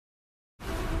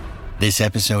This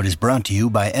episode is brought to you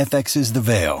by FX's The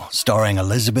Veil, starring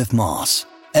Elizabeth Moss.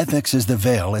 FX's The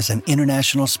Veil is an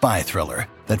international spy thriller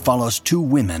that follows two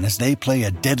women as they play a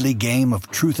deadly game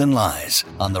of truth and lies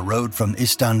on the road from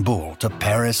Istanbul to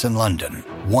Paris and London.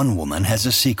 One woman has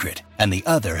a secret, and the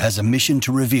other has a mission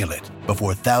to reveal it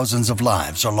before thousands of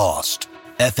lives are lost.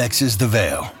 FX's The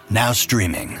Veil, now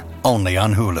streaming, only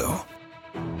on Hulu.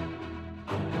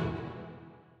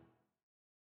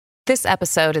 This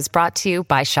episode is brought to you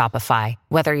by Shopify.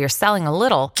 Whether you're selling a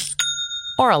little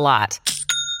or a lot,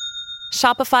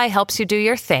 Shopify helps you do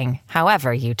your thing,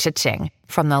 however you cha-ching.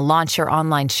 From the launch your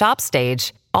online shop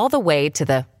stage, all the way to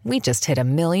the we just hit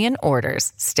 1 million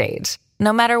orders stage.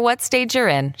 No matter what stage you're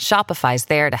in, Shopify's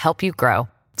there to help you grow.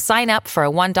 Sign up for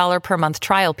a $1 per month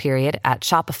trial period at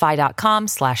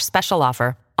shopify.com/special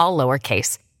offer, all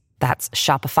lowercase. That's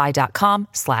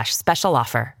shopify.com/special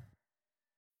offer.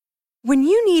 When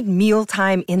you need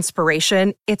mealtime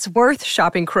inspiration, it's worth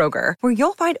shopping Kroger, where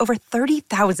you'll find over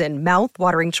 30,000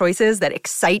 mouth-watering choices that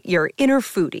excite your inner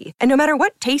foodie. And no matter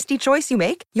what tasty choice you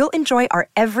make, you'll enjoy our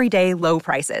everyday low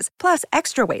prices, plus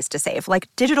extra ways to save, like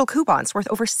digital coupons worth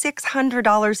over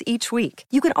 $600 each week.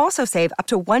 You can also save up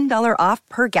to $1 off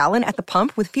per gallon at the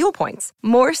pump with fuel points.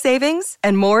 More savings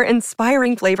and more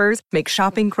inspiring flavors make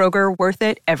shopping Kroger worth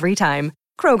it every time.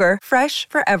 Kroger, fresh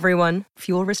for everyone.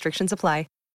 Fuel restrictions apply.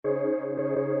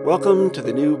 Welcome to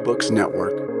the New Books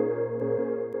Network.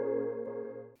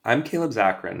 I'm Caleb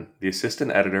Zachrin, the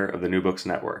assistant editor of the New Books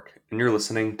Network, and you're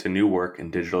listening to New Work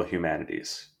in Digital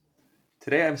Humanities.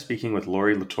 Today I'm speaking with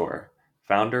Laurie Latour,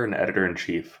 founder and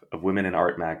editor-in-chief of Women in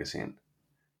Art magazine.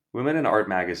 Women in Art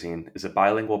magazine is a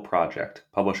bilingual project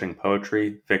publishing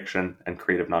poetry, fiction, and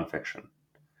creative nonfiction.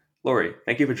 Laurie,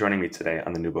 thank you for joining me today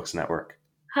on the New Books Network.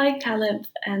 Hi, Caleb,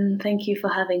 and thank you for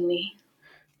having me.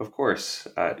 Of course.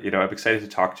 I'm excited to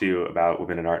talk to you about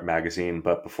Women in Art magazine,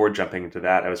 but before jumping into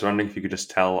that, I was wondering if you could just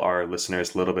tell our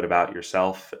listeners a little bit about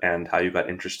yourself and how you got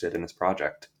interested in this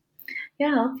project.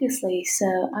 Yeah, obviously.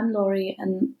 So I'm Laurie,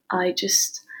 and I'm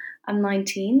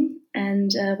 19,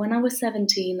 and when I was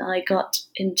 17, I got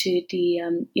into the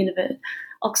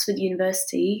Oxford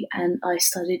University, and I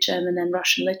studied German and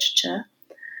Russian literature.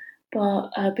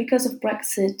 But because of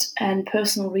Brexit and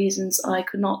personal reasons, I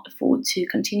could not afford to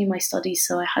continue my studies,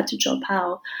 so I had to drop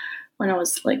out when I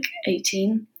was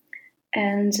 18.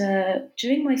 And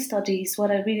during my studies, what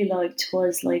I really liked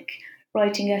was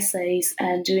writing essays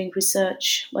and doing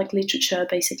research, like literature,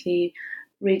 basically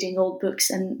reading old books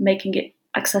and making it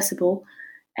accessible.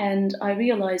 And I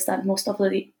realized that most of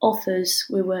the authors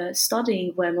we were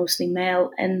studying were mostly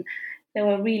male, and there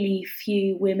were really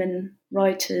few women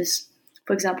writers,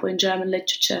 for example, in German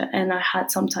literature, and I had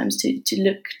sometimes to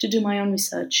do my own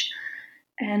research.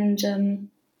 And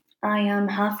I am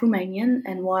half Romanian,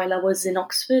 and while I was in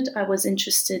Oxford, I was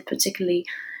interested particularly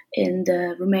in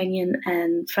the Romanian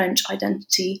and French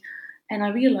identity, and I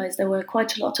realized there were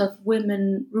quite a lot of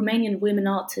Romanian women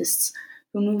artists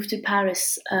who moved to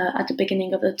Paris at the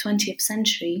beginning of the 20th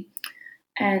century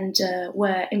and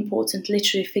were important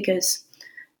literary figures.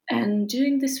 And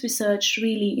doing this research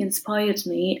really inspired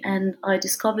me, and I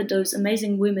discovered those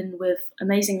amazing women with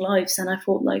amazing lives, and I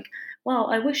thought wow,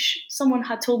 I wish someone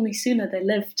had told me sooner they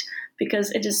lived,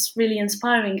 because it is really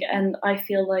inspiring, and I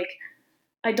feel like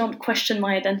I don't question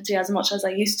my identity as much as I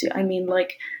used to. I mean,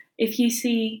 if you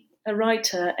see a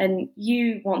writer and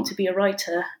you want to be a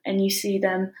writer and you see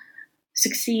them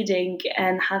succeeding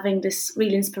and having this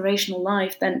really inspirational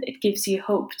life, then it gives you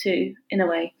hope too, in a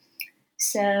way.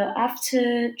 So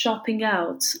after dropping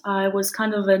out, I was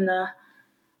kind of in I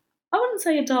wouldn't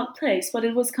say a dark place, but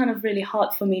it was kind of really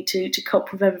hard for me to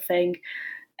cope with everything.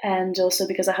 And also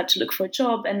because I had to look for a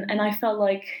job, and I felt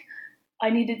like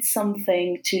I needed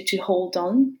something to hold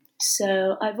on.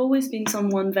 So I've always been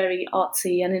someone very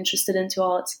artsy and interested into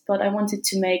art, but I wanted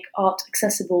to make art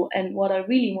accessible. And what I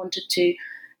really wanted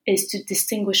is to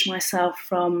distinguish myself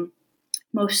from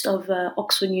most of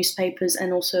Oxford newspapers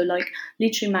and also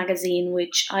literary magazine,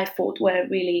 which I thought were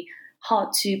really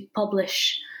hard to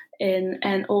publish in,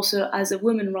 and also as a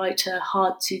woman writer,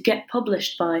 hard to get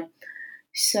published by.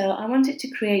 So I wanted to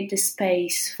create this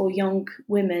space for young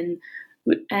women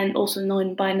and also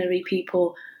non-binary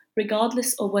people,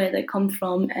 regardless of where they come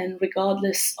from and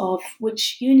regardless of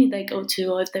which uni they go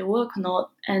to or if they work or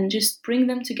not, and just bring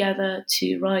them together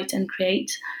to write and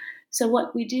create. So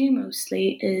what we do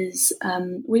mostly is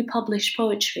we publish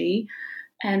poetry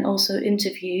and also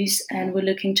interviews, and we're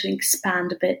looking to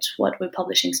expand a bit what we're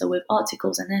publishing, so with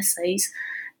articles and essays,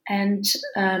 and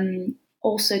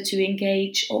also to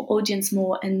engage our audience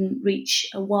more and reach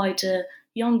a wider,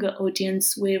 younger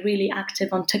audience. We're really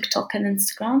active on TikTok and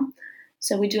Instagram,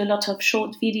 So we do a lot of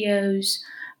short videos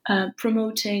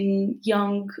promoting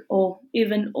young or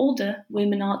even older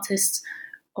women artists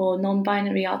or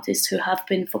non-binary artists who have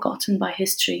been forgotten by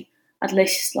history, at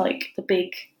least like the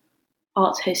big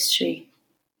art history.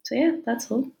 So yeah, that's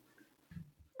all.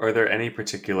 Are there any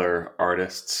particular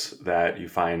artists that you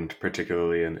find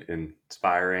particularly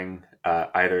inspiring,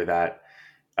 either that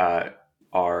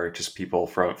are just people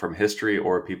from history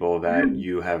or people that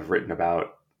you have written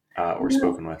about or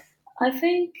spoken with? I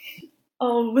think,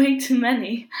 way too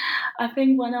many. I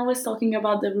think when I was talking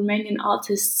about the Romanian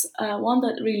artists, one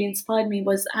that really inspired me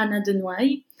was Ana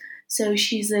Dunoi. So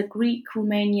she's a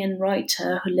Greek-Romanian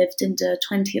writer who lived in the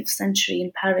 20th century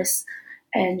in Paris,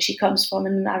 and she comes from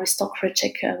an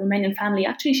aristocratic Romanian family.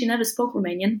 Actually, she never spoke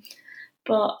Romanian,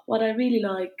 but what I really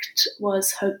liked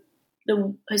was her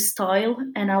style,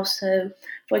 and also,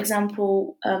 for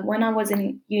example, when I was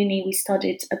in uni, we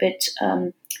studied a bit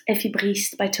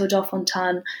Ephibris by Theodore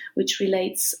Fontane, which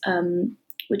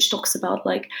talks about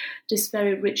like this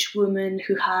very rich woman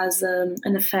who has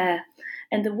an affair,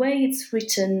 and the way it's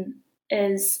written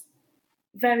is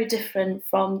very different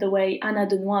from the way Ana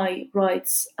Dunoi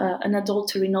writes an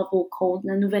adultery novel called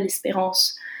La Nouvelle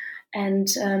Espérance. And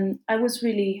I was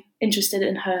really interested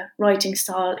in her writing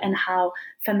style and how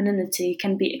femininity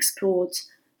can be explored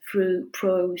through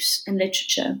prose and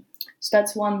literature. So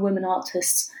that's one woman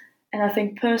artist. And I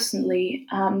think personally,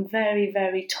 I'm very,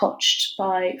 very touched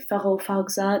by Farouk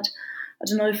Farrokhzad. I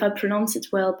don't know if I pronounce it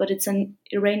well, but it's an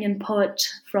Iranian poet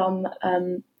from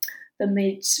the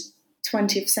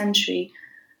mid-20th century.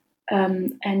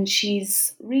 And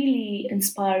she's really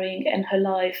inspiring, and her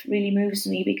life really moves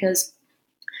me because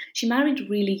she married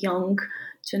really young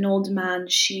to an old man.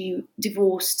 She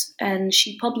divorced, and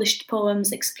she published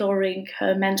poems exploring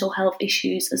her mental health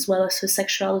issues as well as her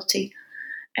sexuality.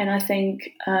 And I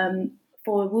think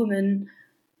for a woman,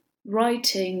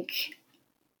 writing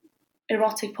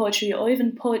erotic poetry or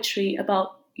even poetry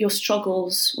about your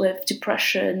struggles with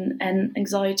depression and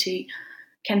anxiety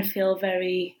can feel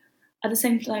very, at the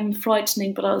same time,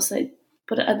 frightening, but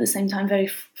at the same time very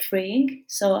freeing.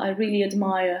 So I really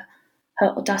admire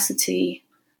her audacity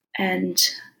and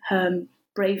her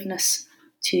braveness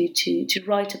to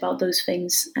write about those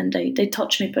things, and they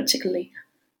touch me particularly.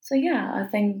 So yeah, I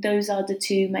think those are the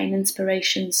two main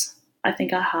inspirations I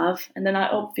think I have. And then I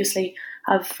obviously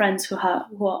have friends who are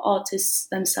artists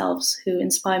themselves who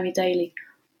inspire me daily.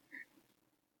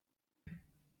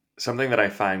 Something that I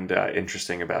find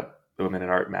interesting about the Women in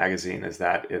Art magazine is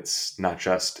that it's not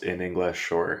just in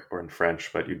English or in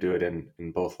French, but you do it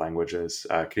in both languages.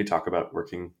 Can you talk about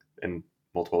working in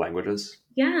multiple languages?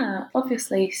 Yeah,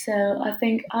 obviously. So I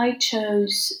think I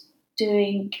chose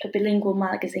doing a bilingual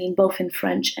magazine both in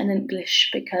French and English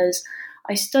because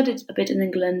I studied a bit in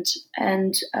England,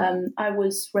 and I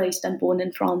was raised and born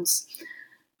in France.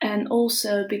 And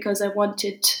also because I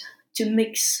wanted to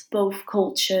mix both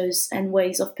cultures and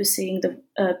ways of perceiving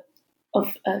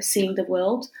seeing the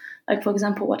world. Like, for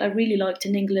example, what I really liked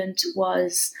in England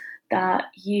was that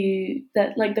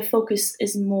the focus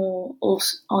is more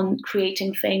also on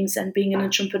creating things and being an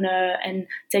entrepreneur and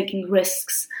taking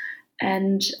risks,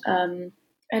 and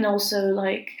also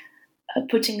like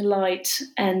putting light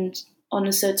and on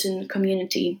a certain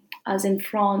community. As in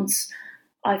France,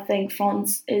 I think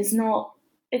France is not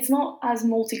as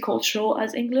multicultural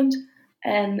as England,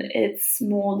 and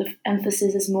the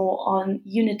emphasis is more on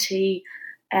unity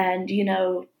and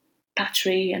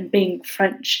patry and being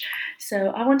French. So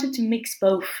I wanted to mix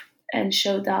both and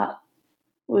show that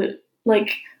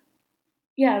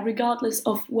regardless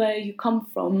of where you come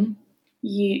from,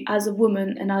 you as a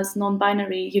woman and as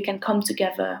non-binary, you can come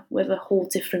together with a whole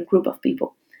different group of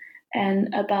people.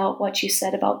 And about what you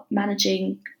said about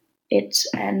managing it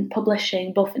and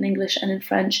publishing both in English and in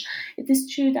French, it is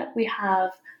true that we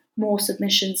have more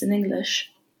submissions in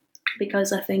English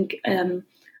because I think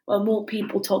more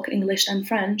people talk English than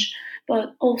French.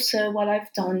 But also what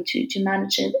I've done to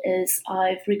manage it is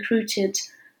I've recruited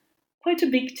quite a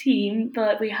big team,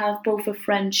 but we have both a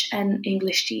French and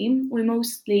English team. We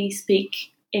mostly speak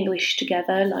English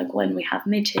together, like when we have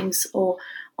meetings or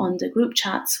on the group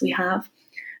chats we have.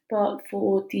 But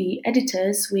for the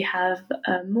editors, we have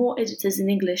more editors in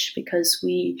English because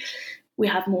we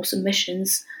have more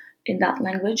submissions in that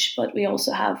language. But we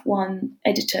also have one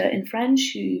editor in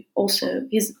French who also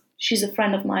she's a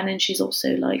friend of mine, and she's also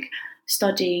like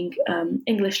studying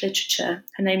English literature.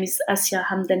 Her name is Asya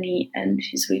Hamdani, and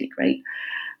she's really great.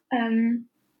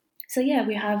 So yeah,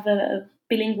 we have a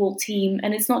bilingual team,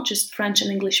 and it's not just French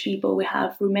and English people. We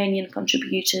have Romanian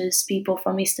contributors, people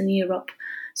from Eastern Europe,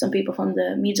 some people from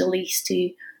the Middle East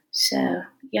So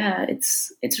yeah,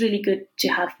 it's really good to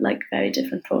have like very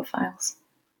different profiles.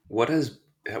 What has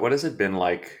it been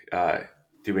like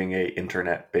doing a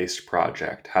internet-based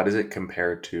project? How does it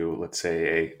compare to, let's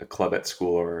say, a club at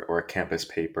school or a campus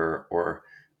paper or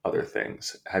other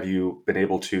things? Have you been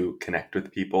able to connect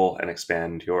with people and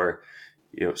expand your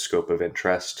scope of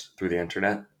interest through the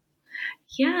internet?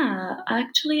 Yeah,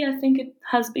 actually, I think it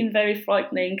has been very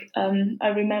frightening. I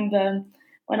remember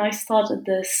when I started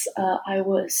this, I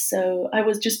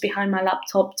was just behind my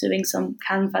laptop doing some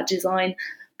Canva design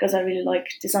because I really like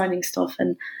designing stuff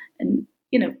and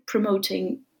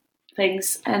promoting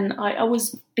things. And I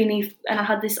was beneath, and I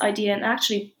had this idea. And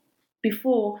actually,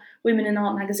 before Women in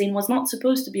Art magazine was not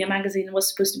supposed to be a magazine; it was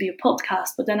supposed to be a podcast.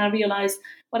 But then I realized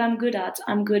what I'm good at.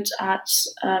 I'm good at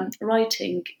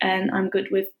writing, and I'm good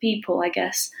with people, I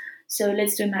guess. So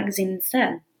let's do a magazine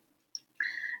instead.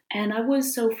 And I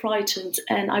was so frightened,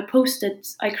 and I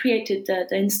created the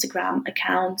Instagram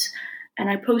account, and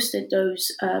I posted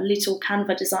those little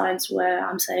Canva designs where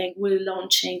I'm saying we're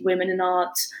launching Women in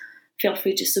Art, feel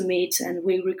free to submit, and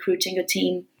we're recruiting a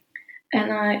team. And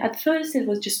at first it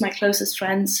was just my closest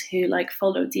friends who like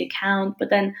followed the account, but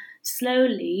then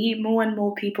slowly more and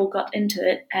more people got into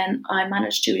it, and I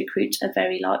managed to recruit a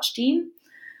very large team.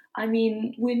 I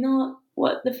mean, we're not,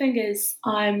 what the thing is,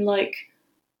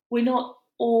 we're not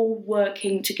all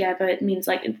working together. It means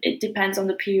like it depends on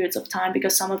the periods of time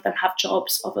because some of them have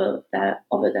jobs, over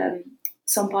them.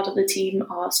 Some part of the team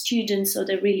are students, so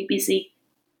they're really busy.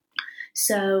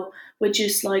 So we're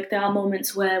just like, there are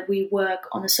moments where we work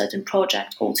on a certain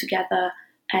project all together,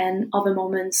 and other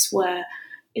moments where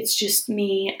it's just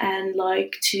me and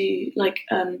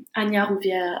Anya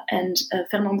Rouvière and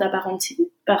Fernanda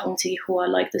Baronti, who are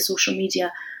like the social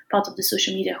media, part of the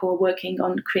social media, who are working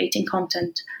on creating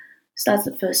content. So that's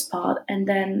the first part. And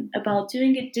then about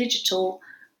doing it digital,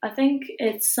 I think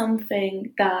it's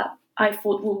something that I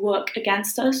thought would work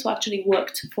against us, who actually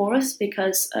worked for us,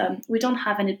 because we don't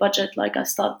have any budget. Like I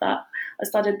started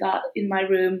that in my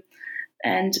room,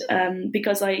 and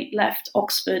because I left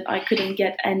Oxford, I couldn't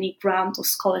get any grant or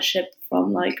scholarship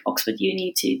from like Oxford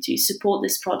Uni to support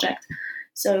this project.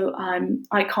 So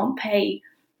I can't pay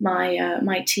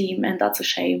my team, and that's a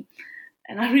shame.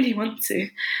 And I really want to,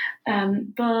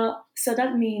 but so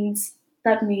that meant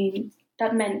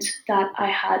that I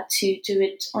had to do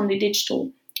it only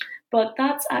digital. But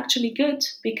that's actually good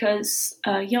because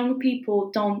young people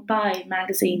don't buy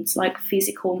magazines like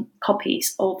physical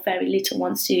copies, or very little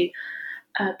ones do.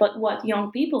 But what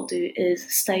young people do is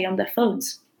stay on their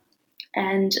phones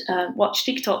and watch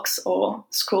TikToks or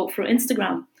scroll through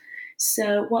Instagram.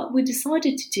 So what we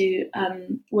decided to do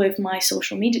with my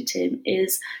social media team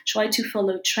is try to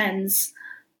follow trends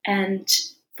and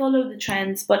follow the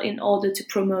trends, but in order to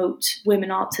promote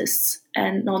women artists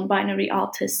and non-binary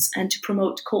artists, and to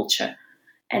promote culture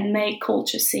and make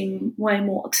culture seem way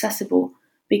more accessible.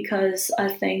 Because I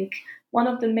think one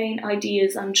of the main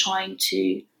ideas I'm trying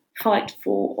to fight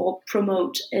for or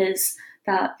promote is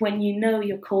that when you know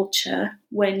your culture,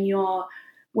 when you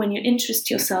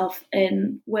interest yourself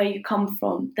in where you come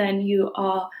from, then you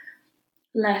are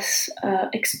less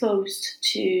exposed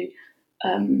to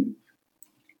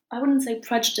I wouldn't say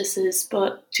prejudices,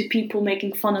 but to people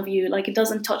making fun of you. Like, it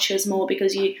doesn't touch you as more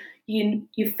because you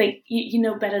think you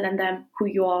know better than them who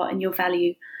you are and your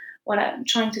value. What I'm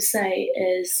trying to say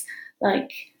is,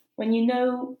 like, when you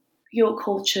know your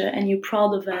culture and you're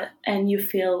proud of it and you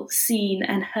feel seen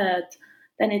and heard,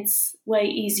 then it's way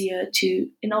easier to,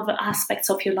 in other aspects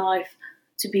of your life,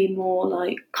 to be more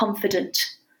like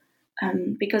confident.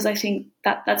 Because I think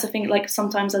that's a thing. Like,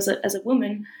 sometimes as a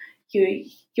woman,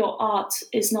 your art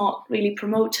is not really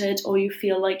promoted, or you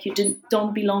feel like you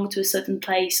don't belong to a certain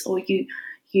place, or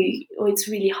or it's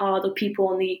really hard, or people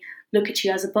only look at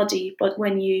you as a body. But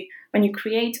when you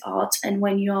create art, and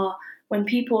when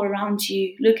people around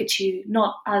you look at you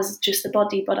not as just a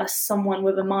body, but as someone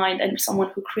with a mind and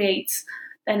someone who creates,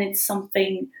 then it's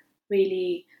something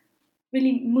really,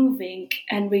 really moving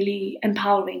and really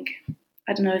empowering.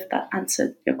 I don't know if that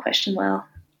answered your question well.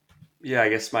 Yeah, I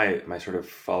guess my sort of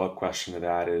follow-up question to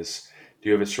that is, do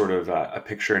you have a sort of a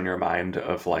picture in your mind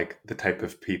of like the type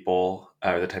of people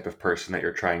or the type of person that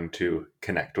you're trying to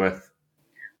connect with?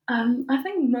 I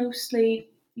think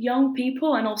mostly young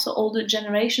people and also older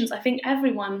generations. I think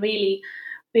everyone really,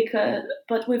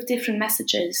 but with different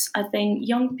messages. I think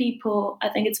young people, I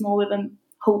think it's more with a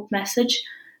hope message,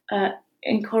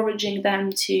 encouraging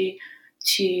them to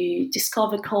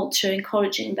discover culture,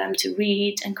 encouraging them to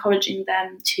read, encouraging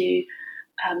them to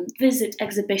visit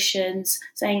exhibitions,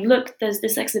 saying, look, there's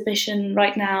this exhibition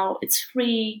right now, it's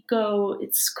free, go,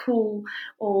 it's cool.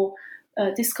 Or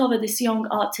discover this young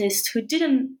artist who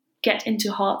didn't get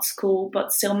into art school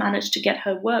but still managed to get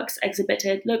her works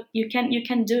exhibited. Look, you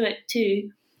can do it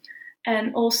too.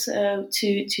 And also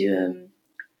to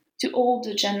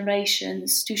older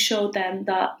generations, to show them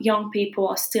that young people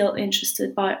are still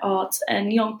interested by art,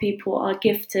 and young people are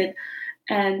gifted,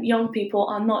 and young people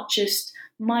are not just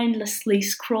mindlessly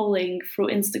scrolling through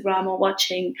Instagram or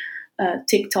watching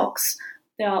TikToks.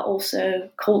 They are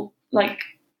also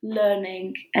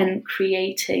learning and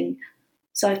creating.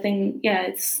 So I think,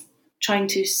 it's trying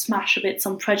to smash a bit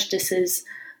some prejudices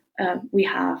we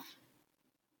have.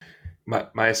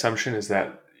 My assumption is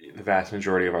that the vast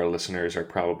majority of our listeners are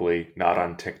probably not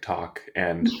on TikTok,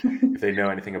 and if they know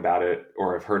anything about it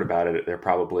or have heard about it, they're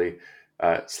probably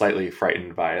slightly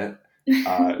frightened by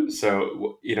it.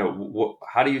 So,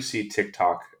 how do you see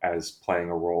TikTok as playing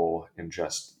a role in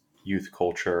just youth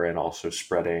culture and also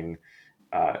spreading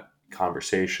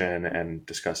conversation and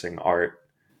discussing art?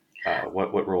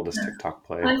 What role does TikTok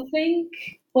play? I think,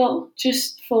 well,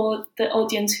 just for the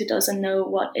audience who doesn't know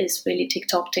what is really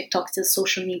TikTok, TikTok is a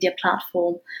social media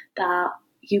platform that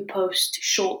you post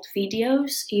short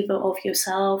videos, either of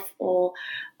yourself or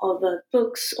of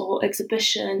books or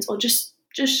exhibitions, or just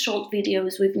short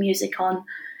videos with music on.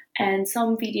 And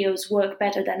some videos work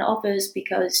better than others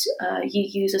because you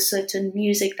use a certain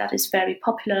music that is very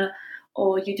popular,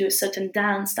 or you do a certain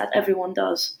dance that everyone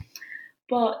does.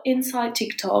 But inside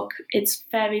TikTok, it's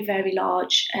very, very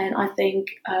large. And I think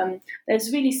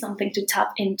there's really something to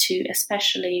tap into,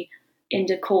 especially in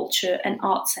the culture and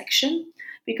art section.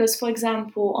 Because, for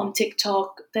example, on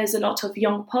TikTok, there's a lot of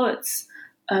young poets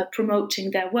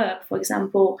promoting their work. For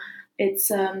example, it's,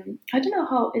 I don't know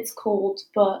how it's called,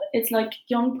 but it's like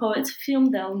young poets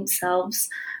film themselves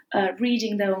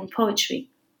reading their own poetry.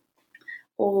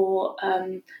 Or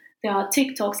there are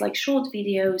TikToks, like short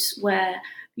videos, where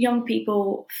young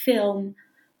people film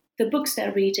the books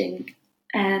they're reading,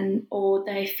 or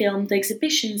they film the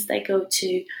exhibitions they go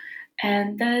to.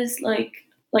 And there's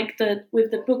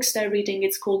with the books they're reading,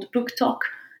 it's called Book Talk.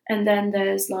 And then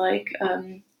there's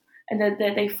and then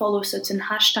they follow certain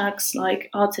hashtags like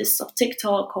artists of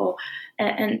TikTok,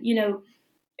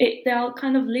 there are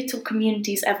kind of little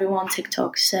communities everywhere on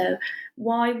TikTok. So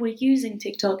why we're using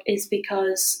TikTok is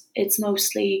because it's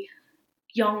mostly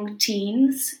young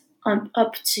teens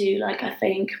up to I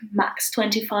think max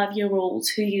 25-year-olds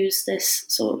who use this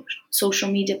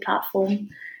social media platform,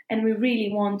 and we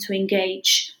really want to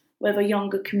engage with a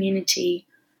younger community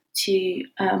to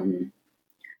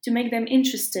make them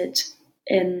interested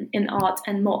in art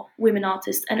and more women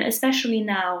artists. And especially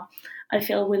now, I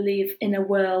feel we live in a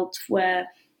world where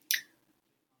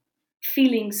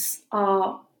feelings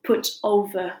are put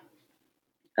over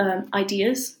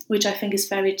ideas, which I think is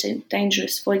very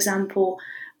dangerous. For example,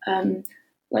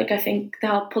 I think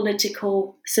there are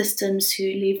political systems who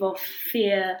live off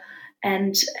fear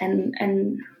and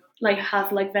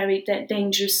have very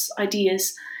dangerous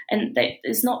ideas, and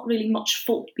there's not really much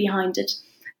thought behind it.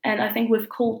 And I think with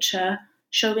culture,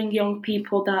 showing young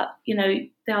people that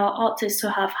there are artists who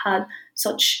have had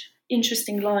such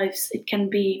interesting lives, it can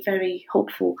be very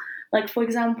hopeful. Like for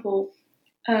example,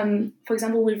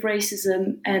 with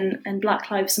racism and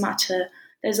Black Lives Matter,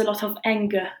 there's a lot of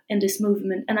anger in this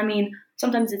movement. And I mean,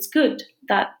 sometimes it's good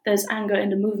that there's anger in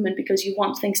the movement because you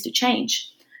want things to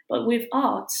change. But with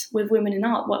art, with women in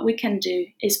art, what we can do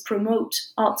is promote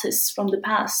artists from the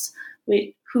past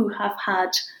who have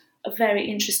had a very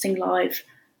interesting life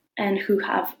and who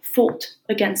have fought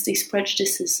against these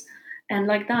prejudices. And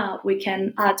like that, we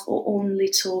can add our own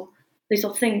little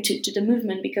thing to the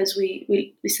movement, because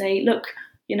we say, look,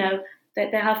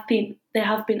 that there have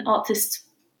been artists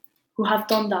who have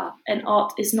done that, and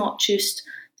art is not just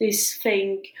this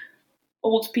thing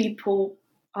old people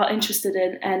are interested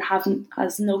in and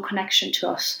has no connection to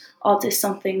us. Art is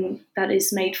something that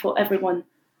is made for everyone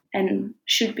and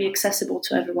should be accessible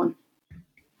to everyone.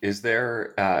 Is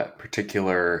there a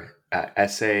particular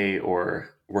essay or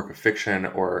work of fiction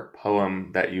or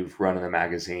poem that you've run in the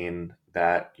magazine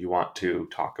that you want to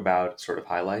talk about, sort of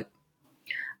highlight?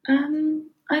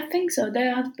 I think so.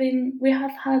 We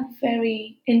have had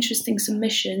very interesting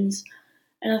submissions,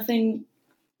 and I think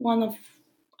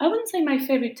I wouldn't say my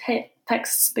favorite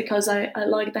texts, because I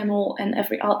like them all and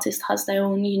every artist has their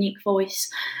own unique voice.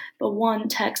 But one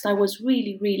text I was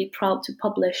really, really proud to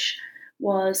publish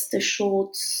was the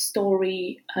short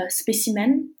story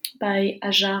Spécimen by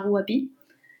Ajar Ouabi.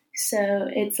 So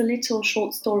it's a little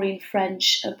short story in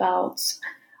French about,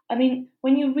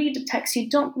 when you read the text, you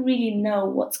don't really know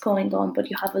what's going on, but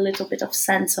you have a little bit of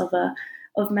sense of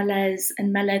malaise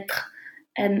and mal-être.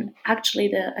 And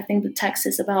actually, I think the text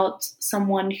is about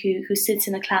someone who sits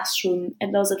in a classroom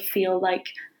and doesn't feel like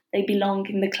they belong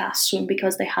in the classroom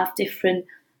because they have different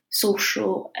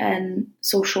social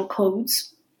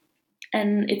codes.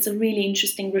 And it's a really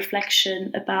interesting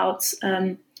reflection about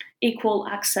equal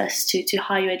access to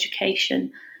higher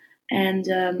education. And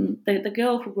the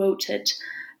girl who wrote it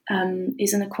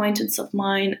is an acquaintance of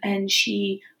mine, and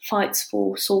she fights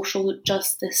for social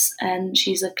justice, and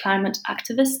she's a climate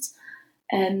activist.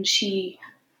 And she,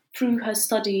 through her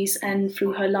studies and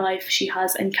through her life, she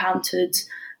has encountered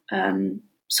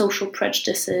social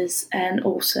prejudices, and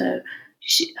also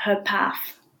her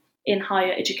path in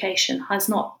higher education has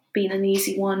not been an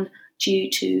easy one due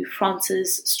to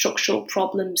France's structural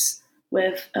problems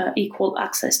with equal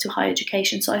access to higher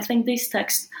education. So I think this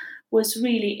text was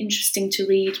really interesting to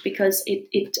read because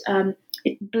it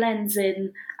blends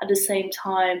in at the same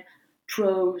time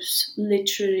prose,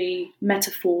 literary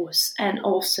metaphors, and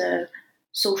also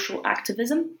social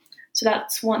activism. So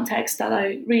that's one text that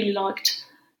I really liked.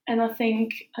 And I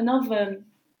think another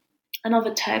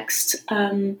text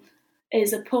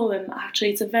is a poem.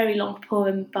 Actually, it's a very long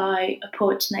poem by a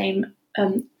poet named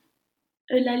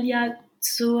Eulalia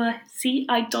Zouassi.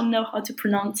 I don't know how to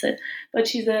pronounce it, but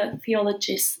she's a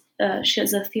theologist.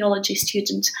 She's a theology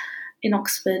student in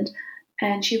Oxford,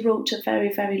 and she wrote a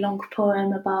very, very long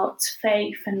poem about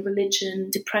faith and religion,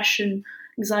 depression,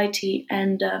 anxiety,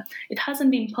 and it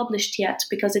hasn't been published yet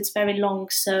because it's very long.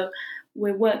 So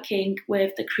we're working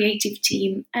with the creative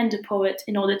team and the poet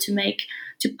in order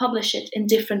to publish it in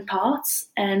different parts,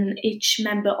 and each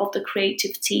member of the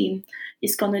creative team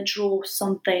is going to draw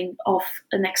something of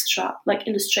an extract, like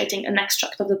illustrating an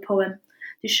extract of the poem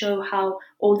to show how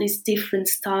all these different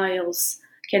styles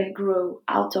can grow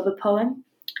out of a poem.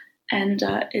 And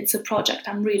it's a project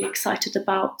I'm really excited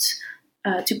about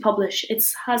to publish. It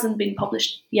hasn't been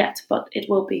published yet, but it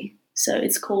will be. So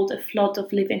it's called A Flood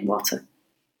of Living Water.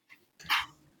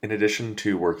 In addition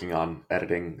to working on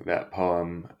editing that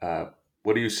poem,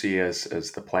 what do you see as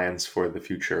the plans for the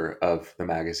future of the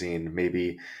magazine?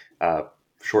 Maybe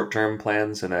short-term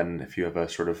plans, and then if you have a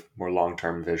sort of more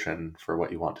long-term vision for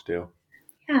what you want to do.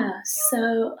 Yeah,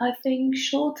 so I think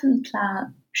short-term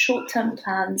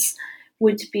plans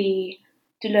would be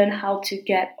to learn how to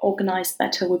get organized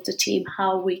better with the team,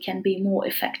 how we can be more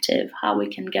effective, how we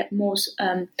can get more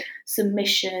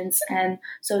submissions, and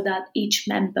so that each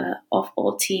member of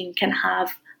our team can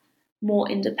have more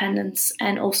independence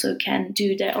and also can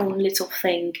do their own little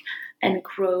thing and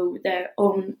grow their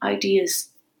own ideas.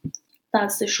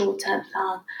 That's the short-term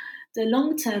plan. The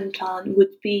long-term plan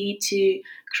would be to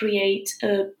create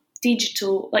a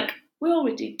digital, like we're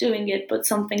already doing it, but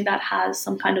something that has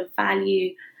some kind of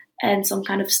value and some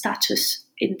kind of status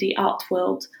in the art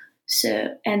world.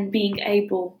 So, and being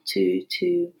able to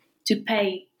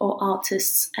pay our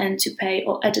artists and to pay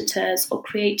our editors or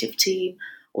creative team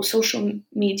or social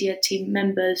media team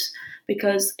members,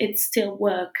 because it's still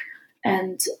work.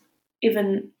 And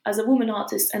even as a woman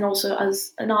artist and also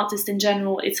as an artist in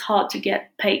general, it's hard to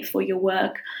get paid for your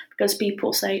work because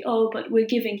people say, oh, but we're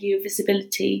giving you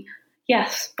visibility.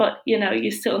 Yes, but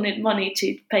you still need money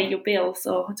to pay your bills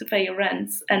or to pay your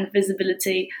rents, and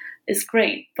visibility is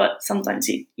great, but sometimes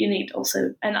you need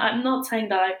also. And I'm not saying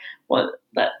that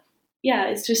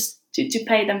it's just to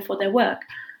pay them for their work.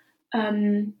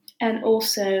 And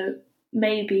also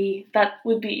maybe that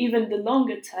would be even the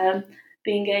longer term,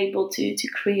 being able to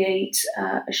create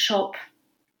a shop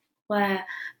where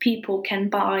people can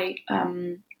buy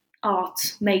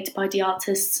art made by the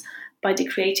artists, by the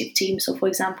creative team. So, for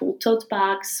example, tote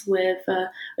bags with a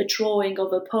drawing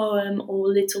of a poem or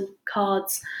little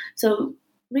cards. So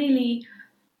really,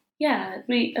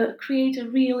 create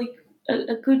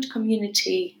a good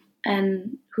community,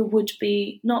 and who would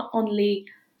be not only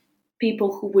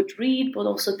people who would read, but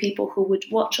also people who would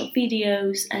watch our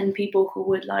videos and people who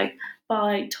would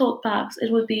buy tote bags.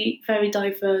 It would be very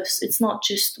diverse. It's not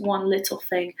just one little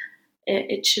thing.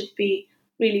 It should be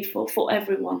really for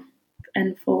everyone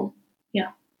and for.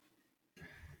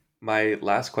 My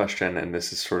last question, and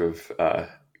this is sort of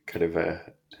kind of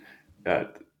a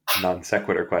non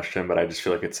sequitur question, but I just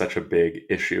feel like it's such a big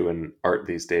issue in art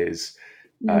these days,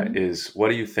 is what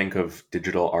do you think of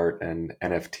digital art and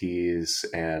NFTs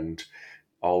and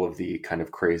all of the kind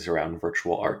of craze around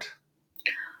virtual art?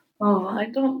 Oh, I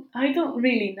don't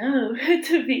really know,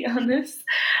 to be honest.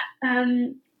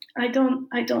 I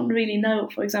don't really know,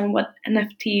 for example, what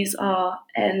NFTs are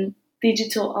and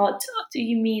digital art. Do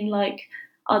you mean like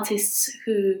artists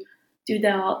who do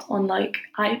their art on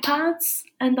iPads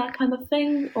and that kind of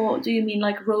thing? Or do you mean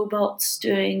like robots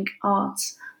doing art?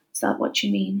 Is that what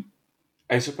you mean?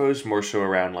 I suppose more so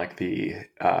around like the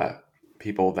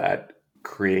people that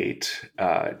create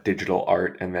digital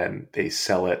art and then they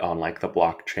sell it on like the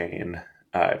blockchain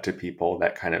to people,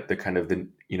 that kind of the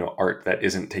art that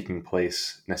isn't taking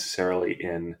place necessarily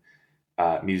in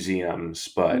museums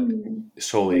but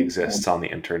solely exists on the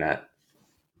internet.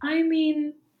 I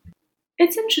mean,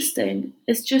 it's interesting.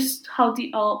 It's just how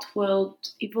the art world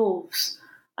evolves.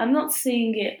 I'm not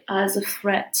seeing it as a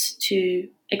threat to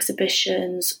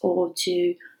exhibitions or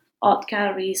to art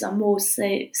galleries. I'm more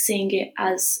seeing it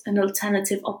as an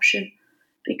alternative option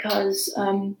because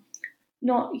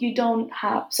not you don't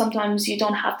have sometimes you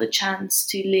don't have the chance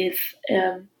to live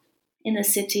in a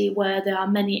city where there are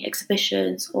many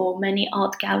exhibitions or many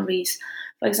art galleries.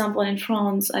 For example, in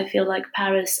France, I feel like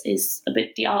Paris is a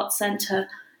bit the art center.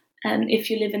 And if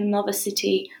you live in another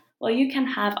city, well, you can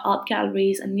have art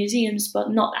galleries and museums, but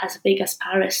not as big as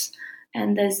Paris.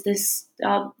 And there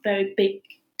are very big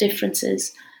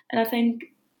differences. And I think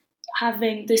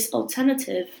having this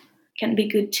alternative can be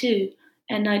good too.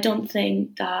 And I don't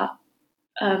think that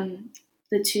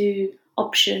the two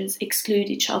options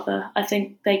exclude each other. I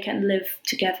think they can live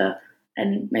together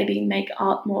and maybe make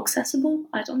art more accessible.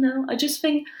 I don't know. I just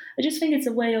think it's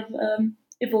a way of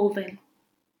evolving.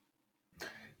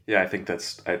 Yeah, I think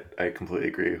I completely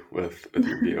agree with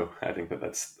your view. I think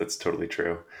that's totally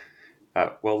true.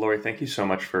 Well, Lori, thank you so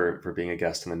much for being a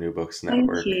guest on the New Books Thank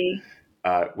Network. you.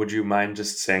 Would you mind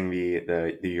just saying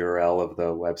the URL of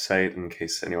the website in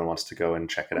case anyone wants to go and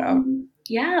check it out?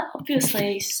 Yeah,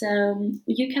 obviously. So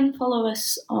you can follow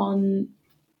us on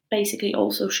basically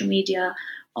all social media.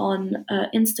 On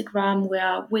Instagram, we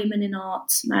are Women in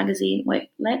Arts Magazine. Wait,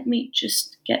 let me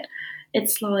just get.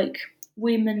 It's like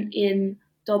Women in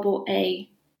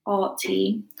AART,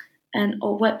 and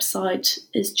our website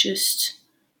is just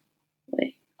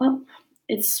wait up.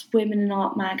 It's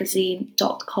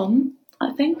womeninartmagazine.com,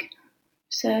 I think.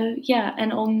 So yeah,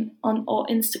 and on our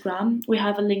Instagram we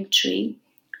have a link tree.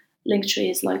 Linktree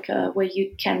is like where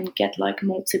you can get like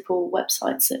multiple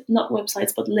websites, not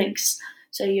websites, but links.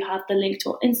 So you have the link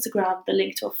to our Instagram, the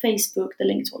link to our Facebook, the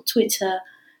link to our Twitter,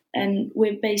 and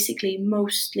we're basically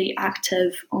mostly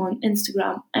active on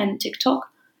Instagram and TikTok.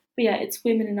 But yeah, it's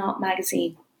Women in Art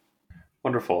Magazine.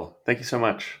 Wonderful. Thank you so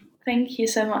much. Thank you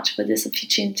so much for this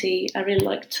opportunity. I really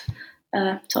liked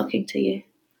talking to you.